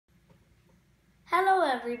Hello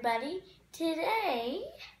everybody. Today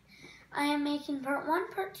I am making part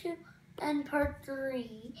 1, part 2, and part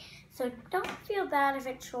 3. So don't feel bad if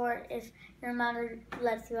it's short, if your mother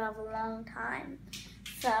lets you have a long time.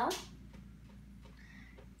 So,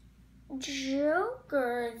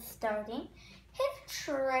 Joker is starting. His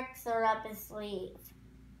tricks are up his sleeve.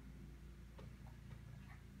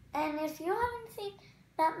 And if you haven't seen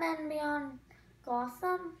Batman Beyond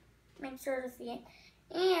Gotham, make sure to see it.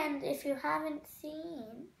 And if you haven't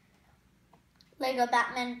seen Lego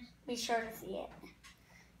Batman, be sure to see it.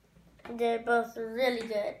 They're both really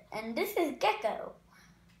good. And this is Gecko.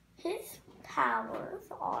 His powers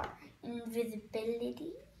are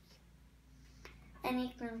invisibility, and he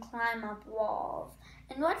can climb up walls.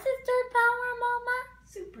 And what's his third power, Mama?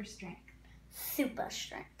 Super strength. Super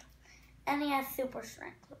strength. And he has super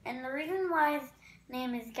strength. And the reason why his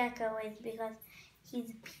name is Gecko is because he's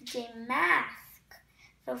a PJ Masks.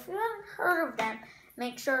 So if you haven't heard of them,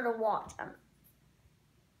 make sure to watch them.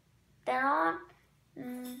 They're on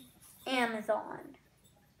Amazon.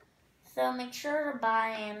 So make sure to buy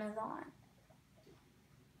Amazon.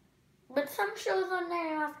 But some shows on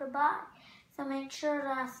there you have to buy. So make sure to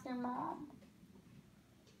ask your mom.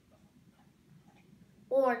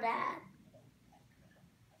 Or dad.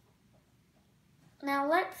 Now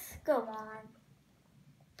let's go on.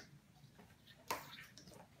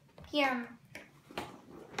 Here.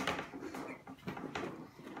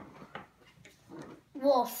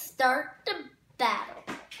 We'll start the battle.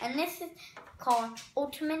 And this is called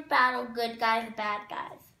Ultimate Battle, Good Guys, Bad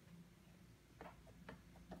Guys.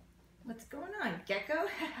 What's going on, Gecko?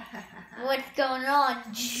 What's going on,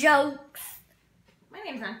 jokes? My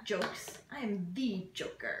name's not Jokes. I am the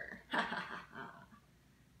Joker.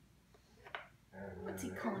 What's he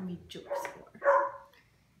calling me Jokes for?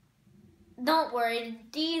 Don't worry,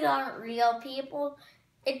 these aren't real people.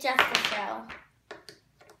 It's just a show.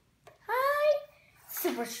 Hi.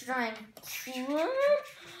 Super strength.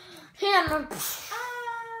 Hammer.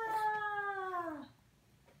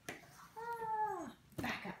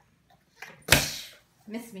 Back up.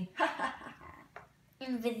 Miss me.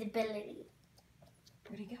 Invisibility.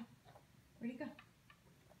 Where'd he go? Where'd he go?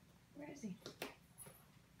 Where is he?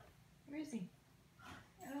 Where is he?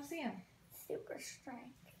 I don't see him. Super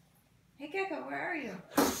strength. Hey, Gecko, where are you?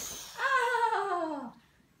 Oh!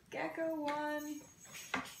 Gecko won.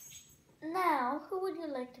 Now, who would you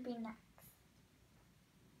like to be next?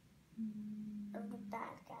 Of the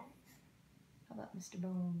bad guys. How about Mr.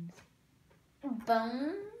 Bones?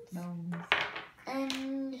 Bones. Bones.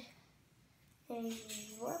 And a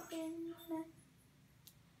weapon.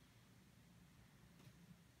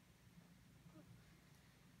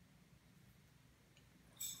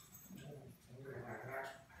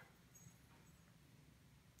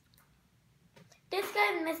 This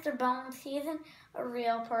guy's Mr. Bones. He isn't a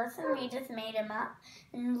real person. We just made him up.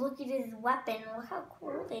 And look at his weapon. Look how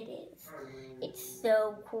cool it is. It's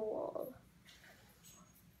so cool.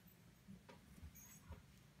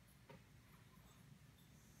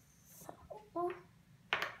 So,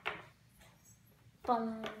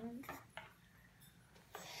 Bones.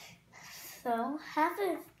 So, half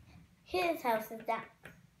of his house is down,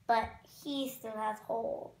 but he still has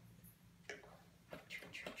holes.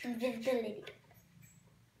 Invisibility.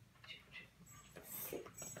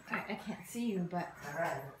 I can't see you, but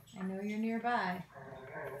I know you're nearby.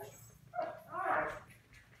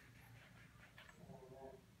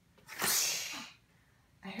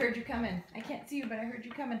 I heard you coming. I can't see you, but I heard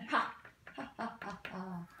you coming. Ha! Ha ha ha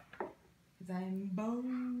ha. Because I'm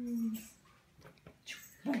Bones.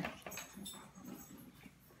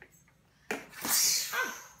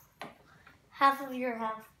 Half of your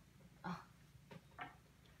house.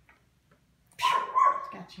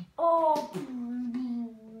 Got you. Oh,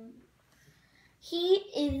 he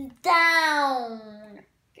is down.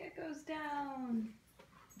 Gecko's down.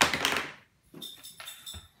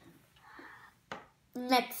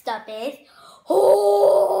 Next up is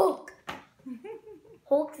Hulk.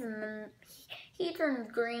 Hulk's he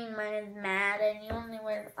turns green when he's mad, and he only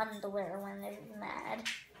wears underwear when he's mad.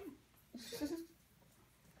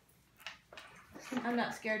 I'm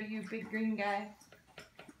not scared of you, big green guy.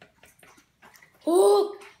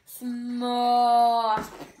 Hulk smash.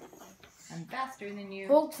 I'm faster than you.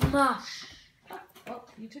 Hulk smash. Oh,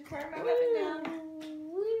 you took part of my weapon down.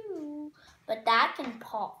 Woo. But that can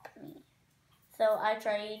pop me. So I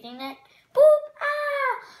try eating it. Boop!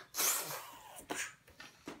 Ah!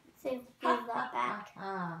 See, give that back.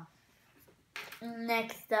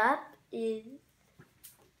 Next up is...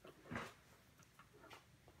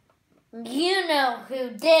 You know who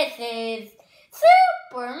this is.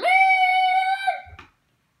 Superman!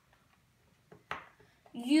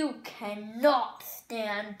 You cannot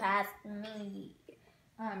stand past me.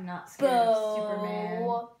 I'm not scared of Superman.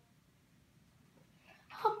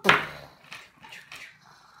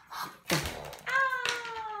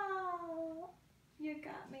 Ow! You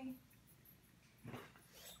got me.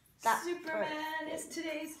 That Superman is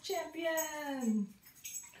today's champion.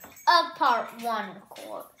 Of part 1, of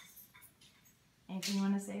course. Anything you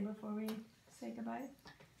want to say before we say goodbye?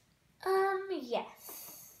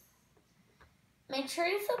 Yes. Make sure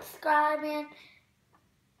you subscribe and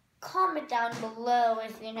comment down below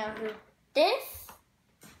if you know who this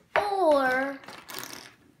or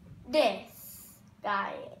this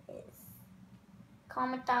guy is.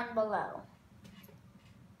 Comment down below.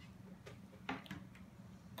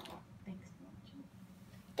 Thanks for watching.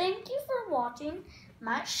 Thank you for watching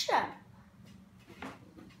my show.